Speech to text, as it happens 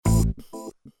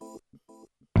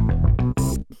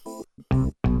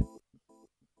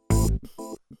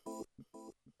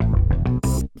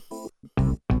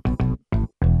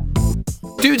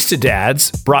Dudes to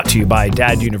Dads, brought to you by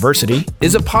Dad University,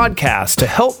 is a podcast to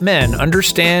help men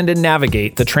understand and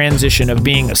navigate the transition of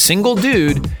being a single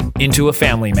dude into a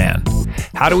family man.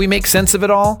 How do we make sense of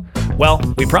it all? Well,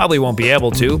 we probably won't be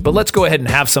able to, but let's go ahead and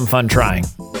have some fun trying.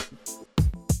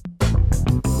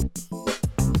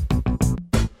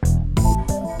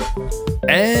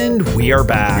 And we are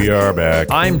back. We are back.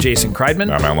 I'm Jason Kreidman.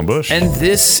 I'm Alan Bush. And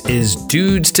this is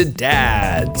Dudes to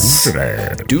Dads.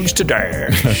 Dudes to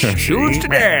Dads. Dudes to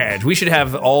Dads. We should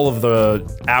have all of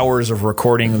the hours of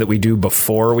recording that we do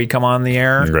before we come on the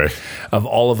air. Right. Of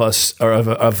all of us, or of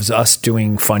us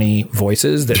doing funny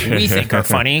voices that we think are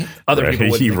funny. Other people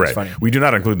wouldn't think it's funny. We do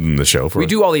not include them in the show. We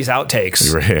do all these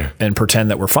outtakes and pretend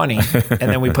that we're funny. And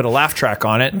then we put a laugh track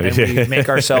on it and we make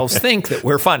ourselves think that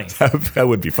we're funny. That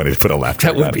would be funny to put a laugh track.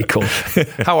 That would be cool.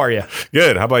 How are you?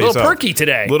 Good. How about yourself? A little perky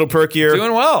today. A little perkier.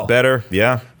 Doing well. Better.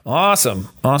 Yeah. Awesome.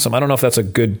 I don't know if that's a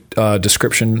good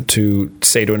description to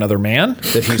say to another man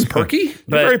that he's perky. You're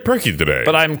very perky today.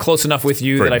 But I'm close enough with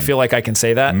you that I feel like I can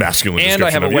say that. Masculine and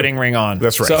I have a wedding ring on.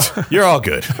 That's right. So, you're all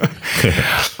good.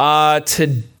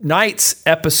 Tonight's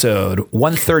episode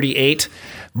 138.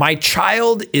 My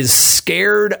child is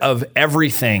scared of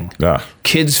everything.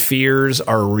 Kids' fears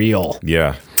are real.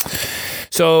 Yeah.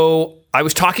 So I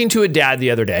was talking to a dad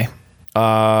the other day.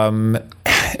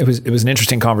 It was an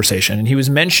interesting conversation, and he was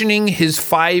mentioning his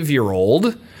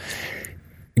 5-year-old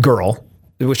girl,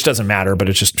 which doesn't matter, but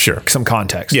it's just some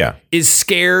context. Yeah, is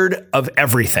scared of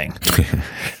everything,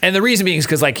 and the reason being is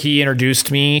because he introduced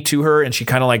me to her, and she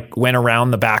kind of went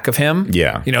around the back of him.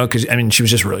 Yeah, because she was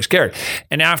just really scared,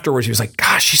 and afterwards he was like,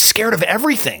 "Gosh, she's scared of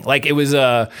everything."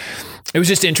 It was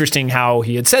just interesting how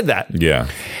he had said that. Yeah.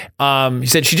 He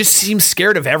said, she just seems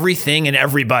scared of everything and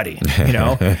everybody,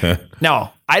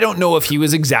 Now, I don't know if he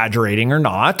was exaggerating or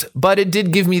not, but it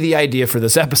did give me the idea for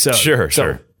this episode.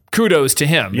 Sure. Kudos to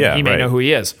him. Yeah, he may know who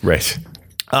he is. Right.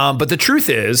 But the truth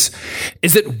is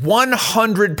that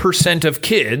 100% of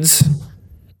kids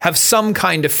have some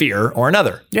kind of fear or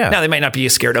another. Yeah. Now, they might not be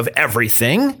as scared of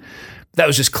everything. That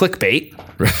was just clickbait.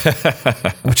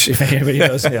 Which, if anybody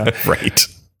knows, Right.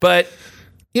 But,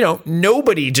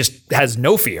 nobody just has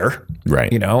no fear.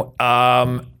 Right.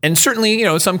 And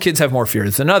certainly, some kids have more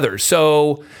fears than others.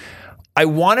 So I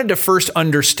wanted to first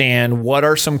understand what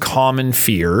are some common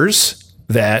fears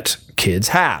that kids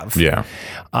have. Yeah.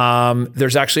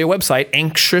 There's actually a website,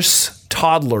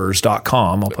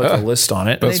 anxioustoddlers.com. I'll put a list on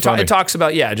it. And it talks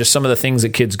about, just some of the things that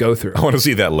kids go through. I want to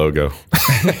see that logo.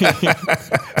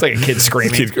 It's like a kid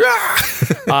screaming.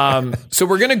 So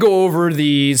we're going to go over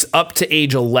these up to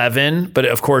age 11. But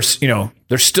of course,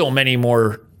 there's still many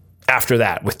more after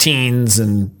that with teens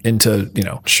and into,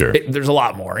 there's a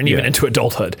lot more. And even into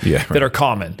adulthood that are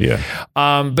common. Yeah.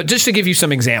 But just to give you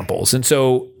some examples. And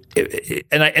so,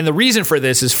 and the reason for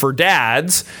this is for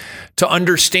dads to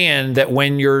understand that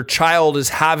when your child is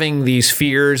having these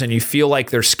fears and you feel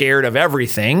like they're scared of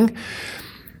everything,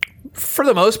 for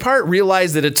the most part,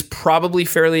 realize that it's probably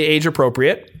fairly age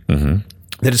appropriate, that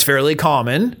it's fairly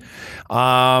common.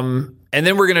 And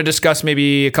then we're going to discuss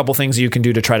maybe a couple things you can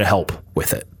do to try to help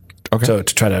with it. Okay. So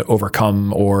to try to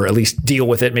overcome or at least deal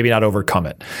with it, maybe not overcome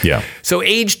it. Yeah. So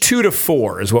age 2 to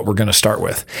 4 is what we're going to start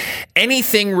with.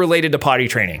 Anything related to potty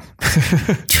training.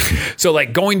 So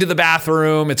going to the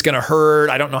bathroom, it's going to hurt.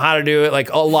 I don't know how to do it.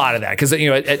 A lot of that. Because,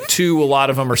 at 2, a lot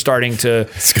of them are starting to...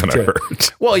 It's going to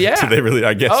hurt. Well, yeah. Do they really,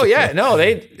 I guess. Oh, yeah. No,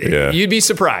 you'd be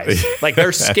surprised.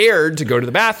 They're scared to go to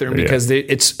the bathroom because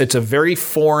it's a very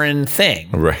foreign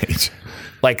thing. Right.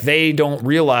 They don't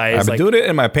realize... I've been doing it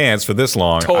in my pants for this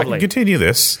long. Totally. I can continue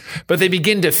this. But they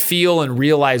begin to feel and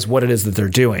realize what it is that they're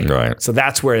doing. Right. So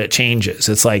that's where it changes.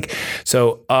 It's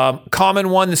common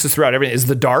one, this is throughout everything, is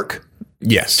the dark.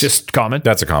 Yes. Just common.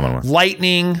 That's a common one.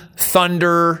 Lightning,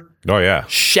 thunder. Oh, yeah.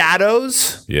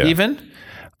 Shadows, even.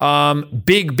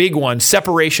 Big one,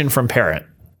 separation from parent.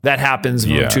 That happens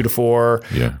from 2 to 4.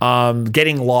 Yeah.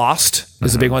 Getting lost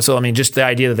is a big one. So, just the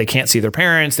idea that they can't see their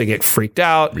parents, they get freaked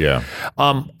out. Yeah.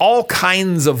 All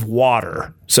kinds of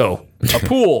water. So, a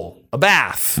pool, a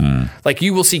bath.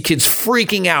 You will see kids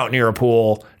freaking out near a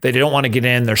pool. They don't want to get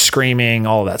in. They're screaming,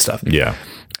 all of that stuff. Yeah.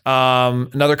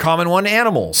 Another common one,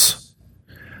 animals.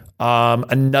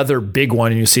 Another big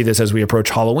one, and you see this as we approach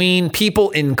Halloween,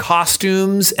 people in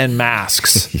costumes and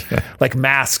masks,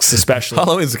 masks especially.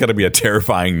 Halloween's going to be a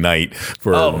terrifying night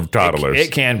for toddlers.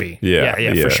 It can be.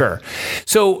 Yeah, for sure.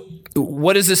 So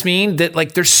what does this mean? That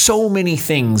like there's so many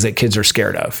things that kids are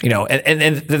scared of,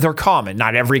 and they're common.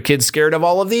 Not every kid's scared of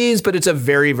all of these, but it's a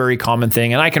very, very common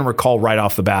thing. And I can recall right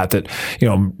off the bat that,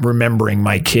 remembering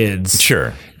my kids,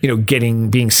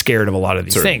 being scared of a lot of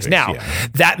these things. Now,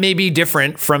 that may be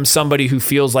different from somebody who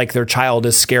feels like their child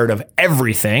is scared of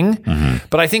everything. Mm-hmm.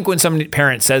 But I think when some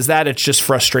parent says that, it's just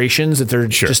frustrations that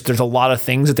there's a lot of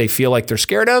things that they feel like they're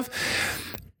scared of.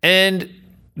 And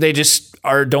they just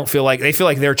feel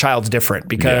like their child's different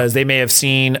because they may have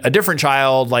seen a different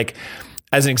child, like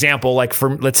as an example, like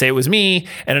let's say it was me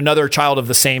and another child of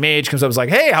the same age comes up and is like,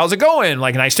 hey, how's it going?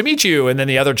 Like, nice to meet you. And then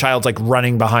the other child's like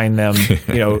running behind them,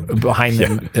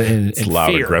 them in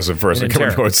loud, fear, aggressive person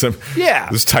coming towards them. Yeah.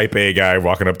 This type A guy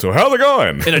walking up to him, how's it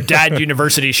going? In a dad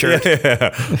university shirt.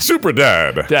 Yeah. Super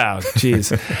dad. Yeah,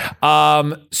 geez.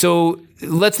 So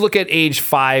let's look at age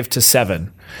 5 to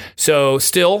 7. So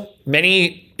still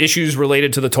many issues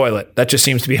related to the toilet. That just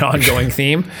seems to be an ongoing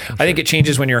theme. I think it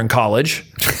changes when you're in college.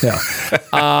 Yeah.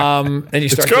 And you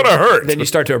start it's gonna hurt. Then you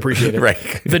start to appreciate it. Right.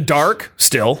 The dark,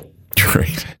 still.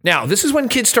 Right. Now, this is when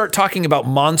kids start talking about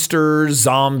monsters,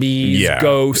 zombies,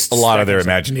 ghosts. A lot of their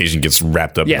imagination gets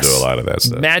wrapped up into a lot of that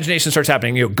stuff. Imagination starts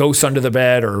happening, ghosts under the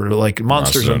bed or like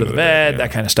monsters under the bed,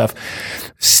 that kind of stuff.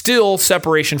 Still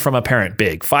separation from a parent,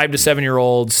 big. 5 to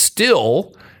 7-year-olds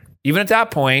still, even at that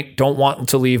point, don't want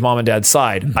to leave mom and dad's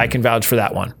side. Mm-hmm. I can vouch for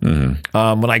that one.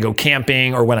 Mm-hmm. When I go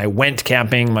camping or when I went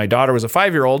camping, my daughter was a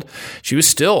 5-year-old. She was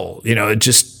still,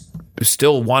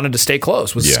 still wanted to stay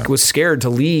close, was scared to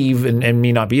leave and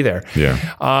me not be there.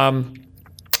 Yeah.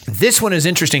 This one is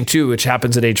interesting too, which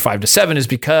happens at age 5 to 7, is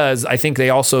because I think they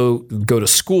also go to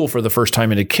school for the first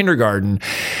time into kindergarten.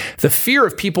 The fear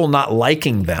of people not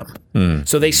liking them.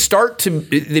 So they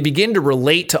begin to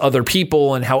relate to other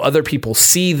people and how other people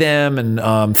see them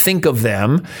and think of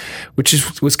them,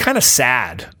 which was kind of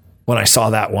sad. When I saw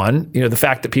that one, the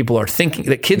fact that people are thinking,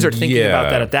 that kids are thinking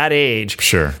about that at that age,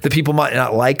 that people might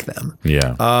not like them.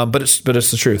 Yeah. But it's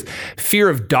the truth. Fear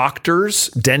of doctors,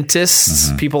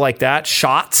 dentists, people like that,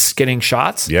 getting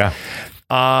shots. Yeah.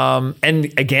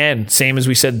 And again, same as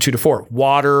we said, 2 to 4,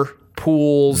 water,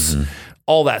 pools,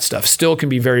 all that stuff still can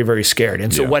be very, very scared.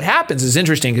 And so what happens is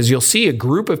interesting because you'll see a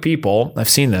group of people, I've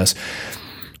seen this,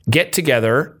 get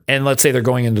together and let's say they're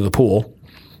going into the pool.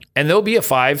 And there'll be a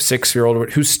 5,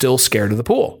 6-year-old who's still scared of the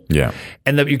pool. Yeah.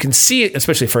 And that you can see,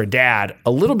 especially for a dad,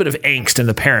 a little bit of angst in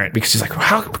the parent because he's like,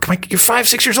 you're 5,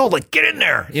 6 years old. Like, get in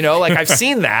there. Like I've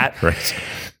seen that. Right.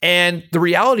 And the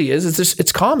reality is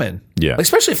it's common. Yeah.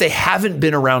 Especially if they haven't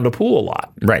been around a pool a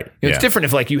lot. Right. It's different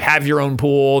if like you have your own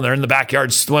pool and they're in the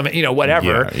backyard swimming,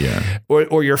 whatever. Yeah.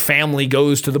 Or your family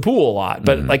goes to the pool a lot.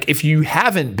 But like if you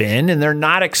haven't been and they're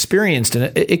not experienced in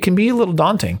it, it can be a little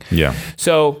daunting. Yeah.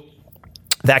 So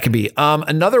that could be.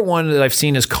 Another one that I've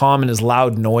seen as common is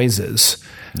loud noises.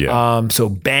 Yeah. So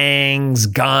bangs,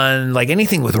 gun, like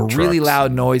anything with a really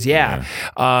loud noise. Yeah.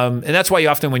 And that's why you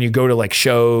often, when you go to like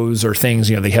shows or things,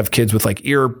 they have kids with like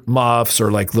ear muffs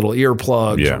or like little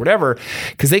earplugs or whatever,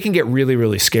 because they can get really,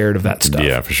 really scared of that stuff.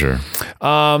 Yeah, for sure.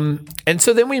 And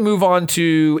so then we move on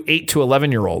to 8 to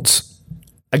 11-year-olds.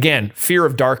 Again, fear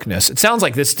of darkness. It sounds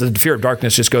like the fear of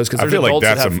darkness just goes because there's adults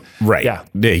that have... Right. Yeah,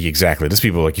 exactly. There's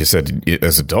people, like you said,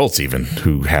 as adults even,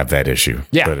 who have that issue.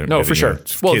 Yeah, for sure.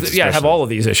 Well, have all of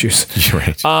these issues.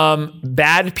 Right.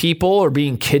 Bad people are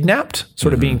being kidnapped,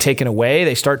 sort of being taken away.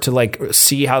 They start to like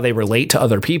see how they relate to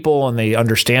other people and they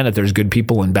understand that there's good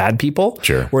people and bad people.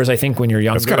 Sure. Whereas I think when you're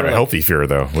younger... That's kind of a healthy fear,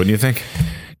 though, wouldn't you think?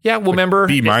 Yeah, well, remember...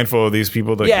 Be mindful of these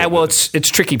people. It's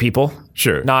tricky people.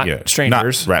 Sure. Not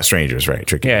strangers. Not strangers, right.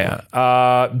 Tricky.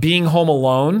 Yeah. Being home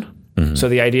alone. So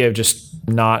the idea of just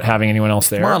not having anyone else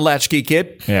there. Come on, latchkey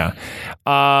kid. Yeah.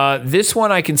 This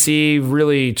one I can see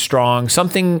really strong.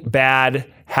 Something bad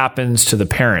happens to the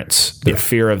parents. The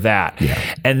fear of that.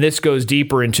 Yeah. And this goes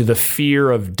deeper into the fear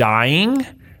of dying.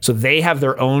 So they have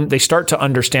their own... They start to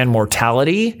understand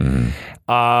mortality.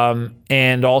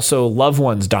 And also loved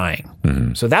ones dying.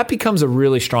 So that becomes a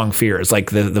really strong fear. It's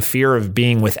like the fear of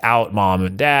being without mom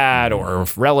and dad or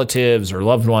relatives or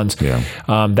loved ones. Yeah.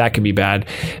 That can be bad.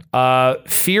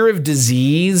 Fear of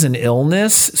disease and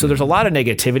illness. So there's a lot of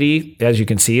negativity, as you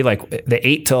can see, like the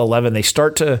 8 to 11, they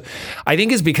start to, I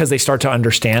think it's because they start to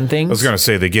understand things. I was going to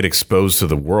say they get exposed to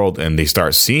the world and they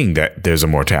start seeing that there's a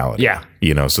mortality. Yeah.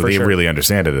 So they really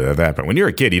understand it at that point. When you're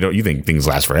a kid, you think things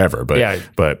last forever,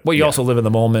 but you also live in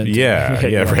the moment. Yeah.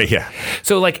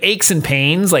 So like aches and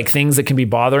pains, like things that can be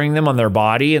bothering them on their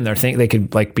body, and they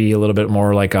could like be a little bit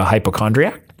more like a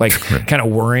hypochondriac, like kind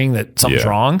of worrying that something's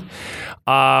wrong.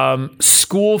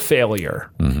 School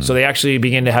failure. So they actually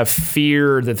begin to have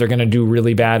fear that they're going to do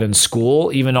really bad in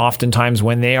school, even oftentimes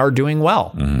when they are doing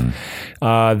well.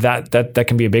 That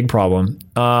can be a big problem.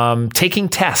 Taking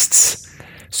tests.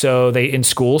 So they in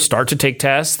school start to take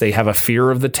tests. They have a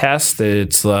fear of the test. They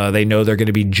know they're going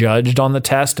to be judged on the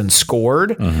test and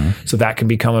scored. So that can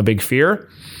become a big fear.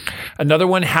 Another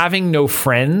one, having no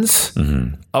friends,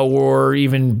 or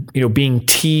even being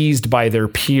teased by their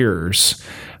peers.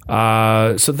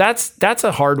 So that's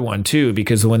a hard one too,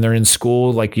 because when they're in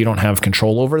school, like you don't have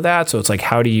control over that. So it's like,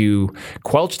 how do you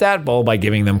quelch that? Well, by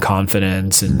giving them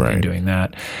confidence and doing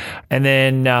that. And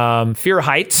then fear of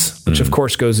heights, which of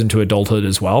course goes into adulthood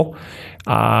as well.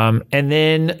 And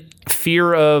then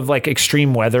fear of like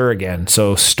extreme weather again.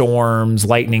 So storms,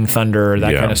 lightning, thunder,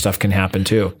 that kind of stuff can happen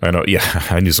too. I know. Yeah.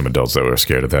 I knew some adults that were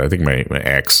scared of that. I think my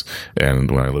ex, and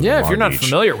when I lived in Long if you're not Beach,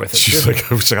 familiar with it, she's like,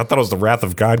 I thought it was the wrath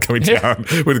of God coming down,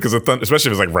 because especially if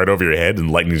it's like right over your head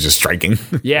and lightning is just striking.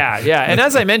 Yeah. And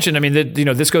as I mentioned, I mean,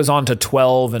 this goes on to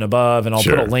 12 and above, and I'll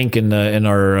put a link in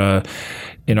our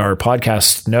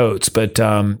podcast notes, but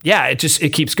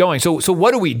it keeps going. So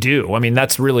what do we do? I mean,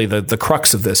 that's really the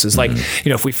crux of this is like,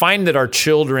 if we find that our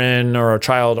children or our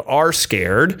child are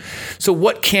scared, so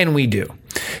what can we do?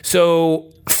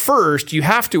 So first, you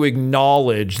have to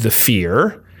acknowledge the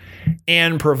fear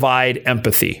and provide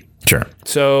empathy. Sure.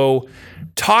 So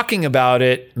talking about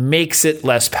it makes it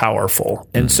less powerful.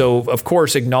 And so, of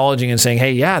course, acknowledging and saying,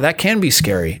 hey, yeah, that can be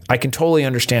scary. I can totally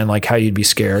understand like how you'd be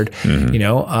scared,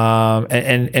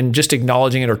 and just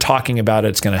acknowledging it or talking about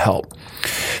it's going to help.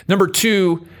 Number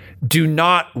 2, do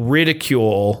not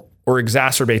ridicule or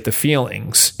exacerbate the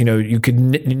feelings. You could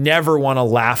never want to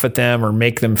laugh at them or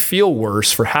make them feel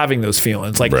worse for having those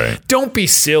feelings. Like, don't be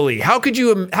silly. How would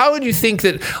you think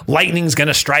that lightning's going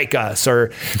to strike us?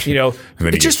 Or,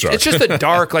 it's just the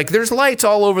dark. Like, there's lights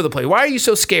all over the place. Why are you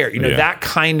so scared? That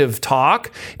kind of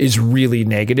talk is really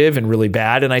negative and really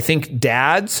bad. And I think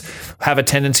dads have a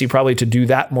tendency probably to do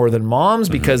that more than moms,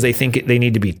 because they think they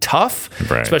need to be tough,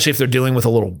 especially if they're dealing with a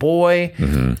little boy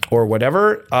or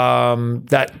whatever.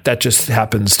 That just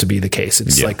happens to be the case.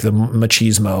 It's like the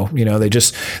machismo,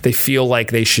 they feel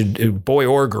like they should, boy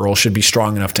or girl should be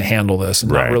strong enough to handle this,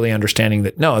 and not really understanding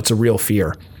that, no, it's a real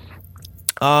fear.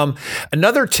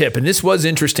 Another tip, and this was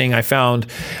interesting, I found,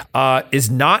 is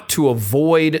not to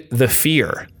avoid the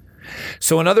fear.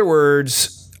 So in other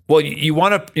words, you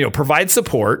want to, provide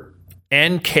support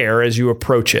and care as you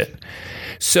approach it.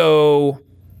 So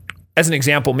as an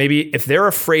example, maybe if they're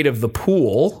afraid of the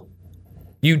pool,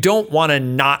 you don't want to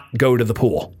not go to the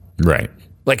pool. Right.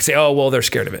 Like say, oh, well, they're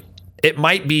scared of it. It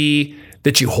might be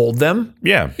that you hold them.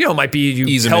 Yeah. It might be you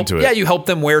ease them into it. Yeah, you help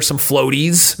them wear some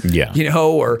floaties. Yeah.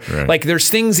 Or like there's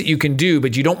things that you can do,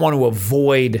 but you don't want to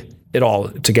avoid it all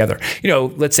together.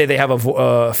 Let's say they have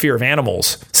a fear of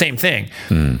animals. Same thing.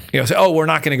 Say, oh, we're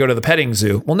not going to go to the petting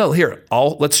zoo. Well, no,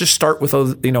 let's just start with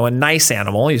a nice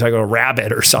animal. You talk about a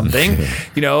rabbit or something,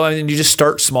 and you just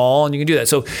start small and you can do that.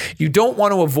 So you don't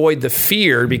want to avoid the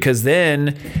fear, because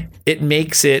then it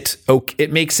makes it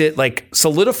like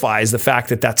solidifies the fact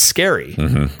that that's scary,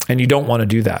 and you don't want to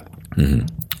do that.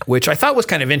 Which I thought was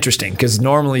kind of interesting, because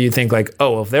normally you think like,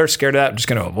 oh, well, if they're scared of that, I'm just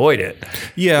going to avoid it.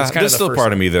 Yeah, there's still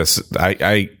part of me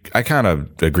I kind of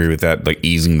agree with that, like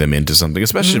easing them into something,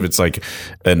 especially if it's like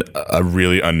a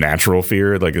really unnatural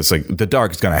fear. Like it's like the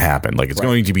dark is going to happen. Like it's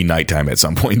going to be nighttime at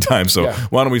some point in time. So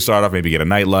why don't we start off, maybe get a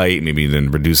night light, maybe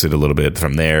then reduce it a little bit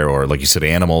from there. Or like you said,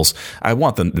 animals. I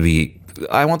want them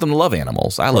to love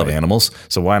animals. I love animals.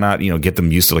 So why not, get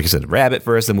them used to, like you said, rabbit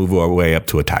first and move our way up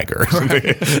to a tiger.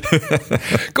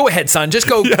 Go ahead, son. Just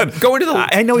go into the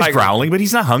I know he's growling, but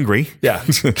he's not hungry. Yeah.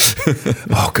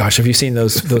 Oh gosh, have you seen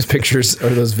those pictures or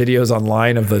those videos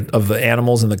online of the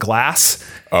animals in the glass?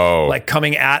 Oh. Like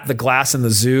coming at the glass in the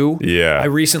zoo? Yeah. I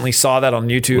recently saw that on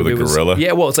YouTube. With a gorilla?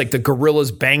 Yeah, well, it's like the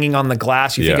gorilla's banging on the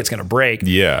glass. You think it's going to break.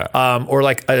 Yeah. Or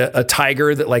like a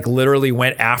tiger that like literally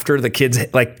went after the kids,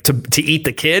 like to eat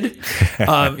the kid.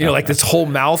 Like this whole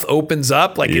mouth opens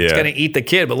up like it's going to eat the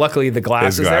kid, but luckily the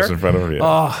glass is there. In front of him,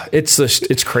 Oh,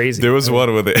 it's crazy. There was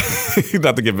one with it,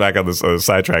 not to get back on this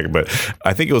sidetrack, but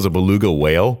I think it was a beluga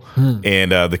whale,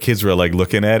 and the kids were like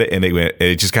looking at it, and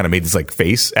it just kind of made this like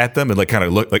face at them and like kind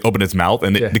of opened its mouth,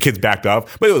 and the kids backed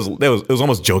off, but it was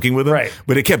almost joking with them, right?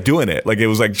 But it kept doing it, like it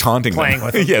was like taunting playing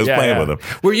with them. Yeah, it was playing with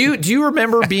them. Do you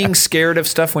remember being scared of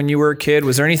stuff when you were a kid?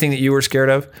 Was there anything that you were scared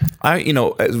of?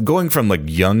 Going went from like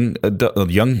young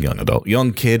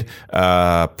kid.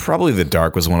 Probably the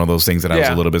dark was one of those things that I was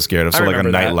a little bit scared of. So like a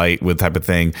nightlight with type of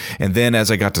thing. And then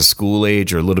as I got to school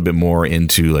age or a little bit more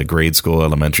into like grade school,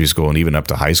 elementary school, and even up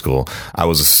to high school, I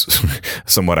was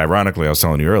somewhat ironically, I was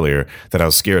telling you earlier that I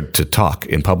was scared to talk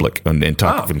in public and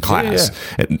talk in class.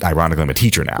 Yeah. And ironically, I'm a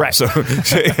teacher now, so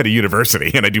at a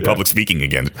university, and I do public speaking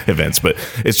events. But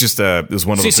it's just it was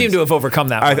one of those. So you seem to have overcome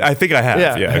that. I think I have.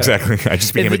 Yeah, exactly. I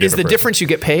just became a different Is the difference you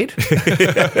get paid?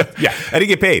 Yeah, I didn't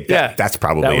get paid. That's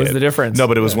probably that was the difference. No,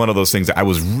 but it was one of those things that I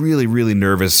was really, really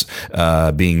nervous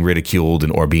being ridiculed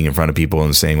or being in front of people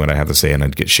and saying what I have to say, and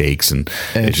I'd get shakes, and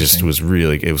it just was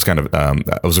really. It was kind of.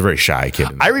 I was a very shy kid.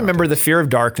 I remember the fear of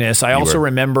darkness. I also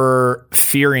remember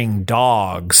fearing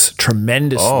dogs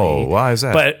tremendously. Oh, why is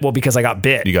that? Because I got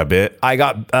bit. You got bit? I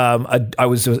got. It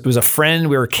was a friend.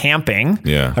 We were camping.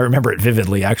 Yeah, I remember it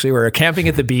vividly. Actually, we were camping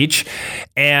at the beach,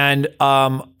 and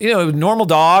normal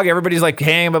dog. Everybody's like,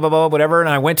 hey, blah blah blah, whatever. And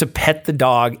I went to pet the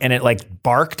dog, and it like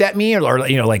barked at me or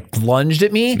like lunged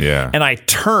at me. Yeah, and I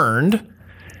turned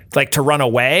like to run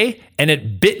away, and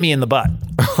it bit me in the butt.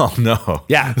 Oh no!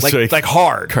 Yeah, like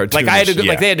hard. Cartoonish, like I had to go,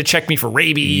 like they had to check me for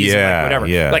rabies. Yeah, and whatever.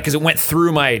 Yeah, like because it went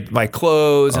through my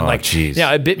clothes and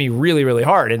it bit me really really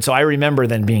hard. And so I remember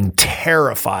then being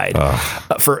terrified. I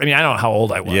don't know how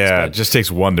old I was. Yeah, it just takes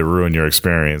one to ruin your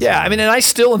experience. Yeah, I mean, and I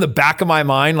still in the back of my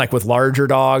mind, like with larger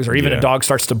dogs, or even a dog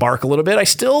starts to bark a little bit, I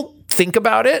still think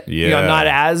about it. Yeah, not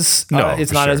as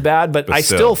it's not as bad, but I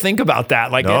still think about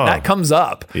that. Like that comes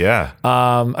up. Yeah.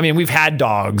 I mean, we've had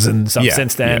dogs and stuff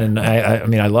since then, and I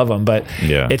mean, I love them, but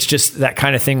it's just that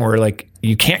kind of thing where like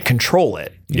you can't control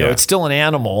it. You know, it's still an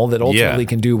animal that ultimately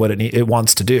can do what it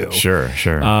wants to do. Sure.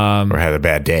 Or had a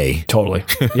bad day. Totally.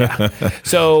 Yeah.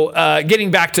 So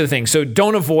getting back to the thing. So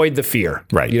don't avoid the fear.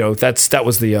 Right. You know, that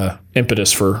was the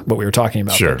impetus for what we were talking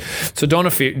about. Sure. So don't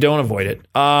avoid it.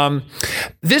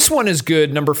 This one is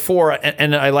good. Number 4,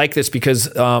 and I like this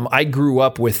because I grew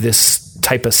up with this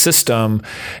type of system,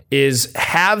 is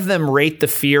have them rate the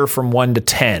fear from 1 to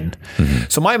 10. Mm-hmm.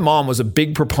 So my mom was a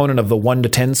big proponent of the 1 to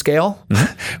 10 scale.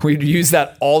 Mm-hmm. We'd use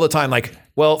that all the time. Like,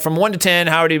 well, from 1 to 10,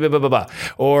 how do you blah, blah, blah, blah?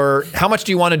 Or how much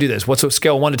do you want to do this? What's a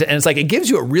scale 1 to 10? And it's like, it gives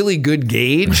you a really good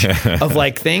gauge of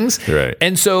like things. Right.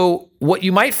 And so what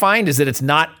you might find is that it's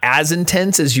not as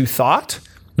intense as you thought.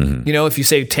 Mm-hmm. You know, if you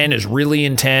say 10 is really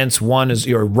intense, 10's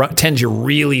you're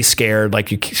really scared,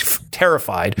 like you're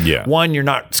terrified. Yeah. 1, you're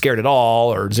not scared at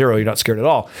all, or 0, you're not scared at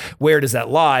all. Where does that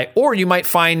lie? Or you might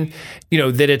find,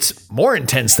 that it's more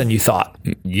intense than you thought.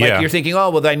 Yeah. Like you're thinking, oh,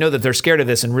 well, I know that they're scared of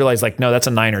this, and realize like, no, that's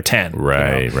a 9 or 10.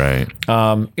 Right.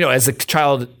 As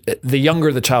the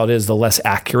younger the child is, the less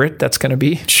accurate that's going to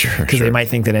be. Sure. Because they might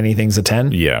think that anything's a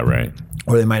 10. Yeah, right.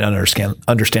 Or they might understand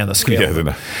the scale.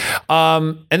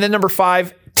 Yeah, and then number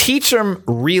 5, teach them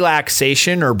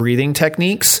relaxation or breathing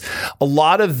techniques. A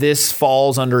lot of this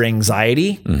falls under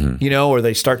anxiety, or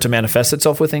they start to manifest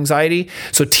itself with anxiety.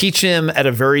 So teach them at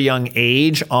a very young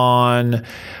age on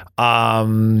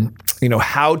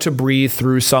how to breathe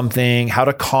through something, how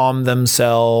to calm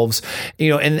themselves,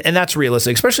 and that's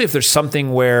realistic, especially if there's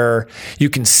something where you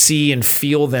can see and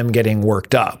feel them getting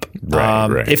worked up.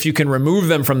 Right. If you can remove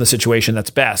them from the situation, that's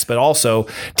best, but also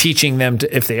teaching them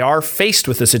to, if they are faced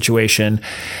with the situation,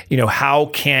 how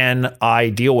can I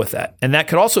deal with that? And that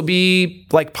could also be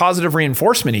like positive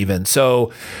reinforcement even.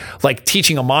 So like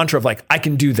teaching a mantra of like, I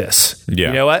can do this. Yeah.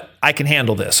 You know what? I can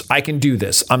handle this. I can do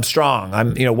this. I'm strong.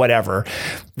 I'm, whatever.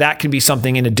 That can be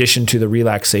something in addition to the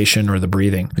relaxation or the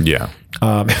breathing. Yeah.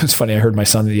 It was funny. I heard my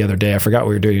son the other day. I forgot what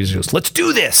we were doing. He goes, "Let's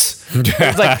do this."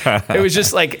 It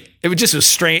was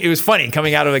strange. It was funny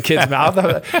coming out of a kid's mouth.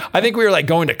 I think we were like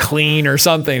going to clean or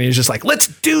something. And he was just like, "Let's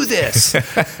do this."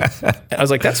 I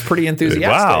was like, "That's pretty enthusiastic."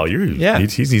 Wow. He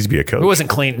needs to be a coach. It wasn't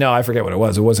clean. No, I forget what it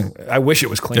was. It wasn't. I wish it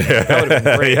was clean. That would have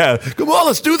been great. Yeah. Come on,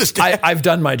 let's do this. I've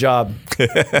done my job.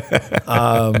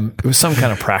 It was some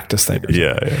kind of practice thing.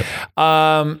 Yeah.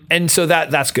 And so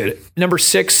that's good. Number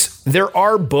 6, there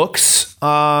are books.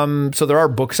 So there are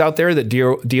books out there that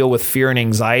deal with fear and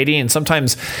anxiety, and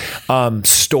sometimes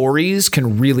stories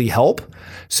can really help.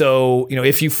 So,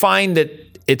 if you find that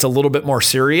it's a little bit more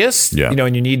serious,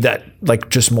 and you need that, like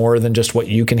just more than just what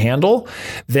you can handle,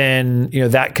 then,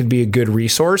 that could be a good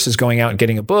resource, is going out and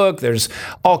getting a book. There's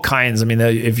all kinds. I mean,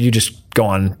 if you just go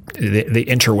on the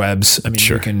interwebs, I mean,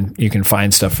 sure, you can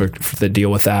find stuff that deal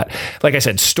with that. Like I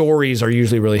said, stories are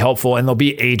usually really helpful, and they'll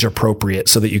be age appropriate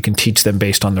so that you can teach them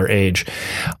based on their age.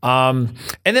 And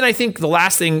then I think the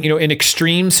last thing, in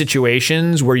extreme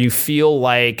situations where you feel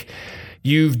like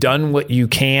you've done what you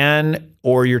can,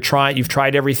 or you've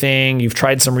tried everything, you've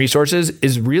tried some resources,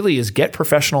 is get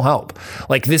professional help.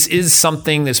 Like this is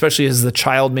something, especially as the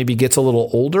child maybe gets a little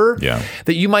older,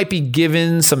 that you might be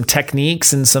given some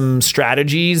techniques and some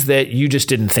strategies that you just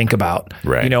didn't think about,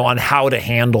 on how to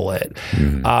handle it.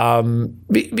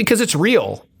 Because it's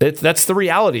real. That's the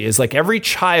reality, is like every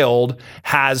child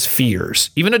has fears,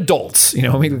 even adults,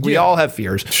 we all have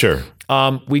fears. Sure.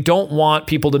 We don't want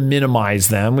people to minimize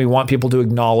them. We want people to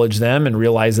acknowledge them and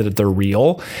realize that they're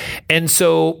real. And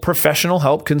so professional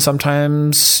help can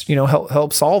sometimes,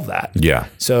 help solve that. Yeah.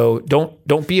 So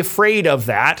don't be afraid of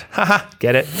that.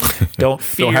 Get it? Don't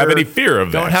have any fear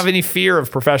of that. Don't have any fear of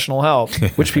professional help,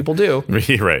 which people do.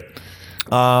 Right.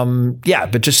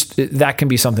 But just that can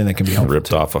be something that can be helpful.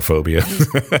 Ripped off a phobia.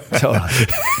 Totally.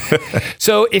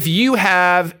 So if you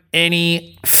have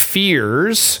any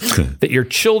fears that your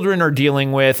children are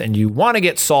dealing with and you want to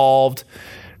get solved,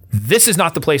 this is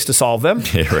not the place to solve them.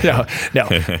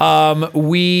 No.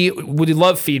 We would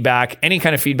love feedback. Any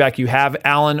kind of feedback you have,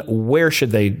 Alan, where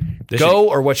should they go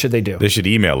or what should they do? They should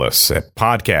email us at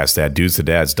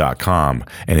podcast@dudesdads.com.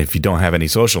 And if you don't have any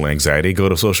social anxiety, go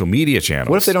to social media channels.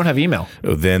 What if they don't have email?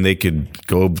 Then they could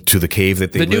go to the cave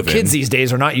that they live in. The new kids these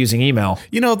days are not using email.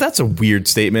 That's a weird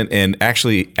statement and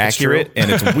actually accurate,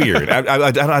 and it's weird.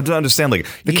 I don't understand. Like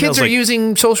the kids are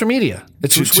using social media.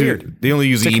 It's just weird. They only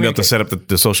use email to set up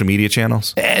the social media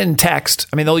channels and text.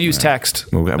 I mean, they'll use text.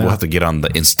 We'll have to get on the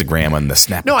Instagram and the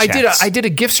Snapchat. No, I did a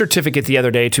gift certificate the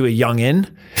other day to a youngin',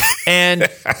 and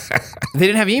they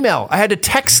didn't have email. I had to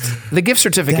text the gift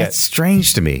certificate. That's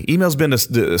strange to me. Email's been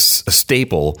a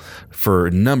staple for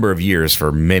a number of years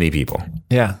for many people.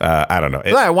 Yeah. I don't know.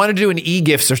 I wanted to do an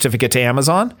e-gift certificate to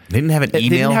Amazon. They didn't have an email?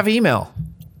 They didn't have email.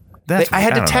 I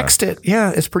had to text it.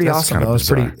 Yeah, it's pretty awesome. That was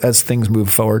pretty as things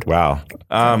move forward. Wow.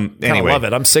 Anyway, I love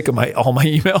it. I'm sick of all my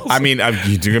emails. I mean,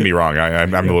 you're gonna be wrong.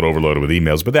 I'm a little overloaded with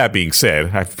emails. But that being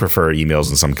said, I prefer emails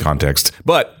in some context.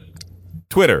 But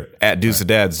Twitter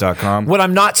 @dudesdads.com. What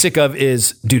I'm not sick of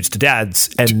is dudes to dads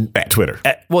and at Twitter.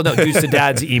 Dudes to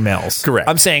dads emails. Correct.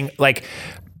 I'm saying like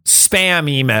spam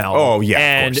email. Oh yeah,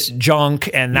 and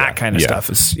junk and that kind of stuff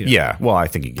is. Well, I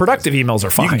think productive emails are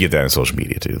fine. You can get that in social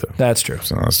media too, though. That's true.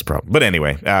 So that's the problem. But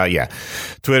anyway,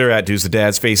 Twitter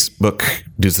 @DudesToDads, Facebook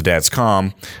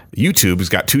DudesToDads.com, YouTube has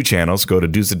got 2 channels. Go to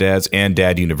Dudes to Dads and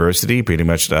Dad University. Pretty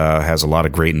much has a lot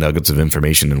of great nuggets of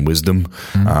information and wisdom.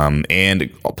 And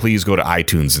please go to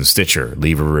iTunes and Stitcher,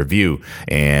 leave a review,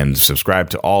 and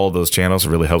subscribe to all of those channels. It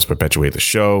really helps perpetuate the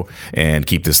show and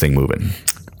keep this thing moving.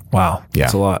 Wow. Yeah.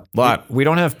 That's a lot. We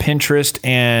don't have Pinterest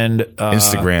and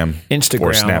Instagram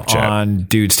or Snapchat on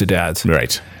Dudes to Dads.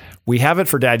 Right. We have it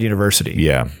for Dad University.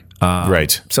 Yeah.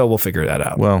 Right. So we'll figure that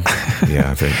out. Well,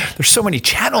 yeah, I think there's so many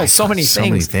channels, so many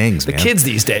things. The kids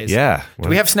these days. Yeah. Do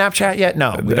we have Snapchat yet?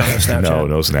 No, we don't have Snapchat.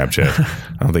 No Snapchat.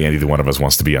 I don't think either one of us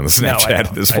wants to be on the Snapchat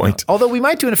at this point. Although we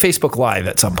might do a Facebook Live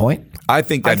at some point. I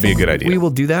think that'd be a good idea. We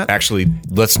will do that. Actually,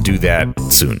 let's do that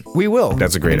soon. We will.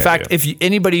 That's a great idea. In fact, if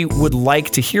anybody would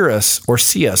like to hear us or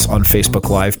see us on Facebook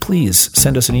Live, please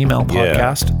send us an email,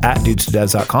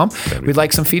 podcast@dudestodads.com. We'd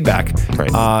like some feedback.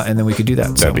 Right. And then we could do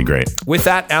that. That'd be great. With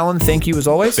that, Alan, thank you as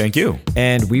always. Thank you.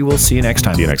 And we will see you next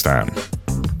time. See you next time.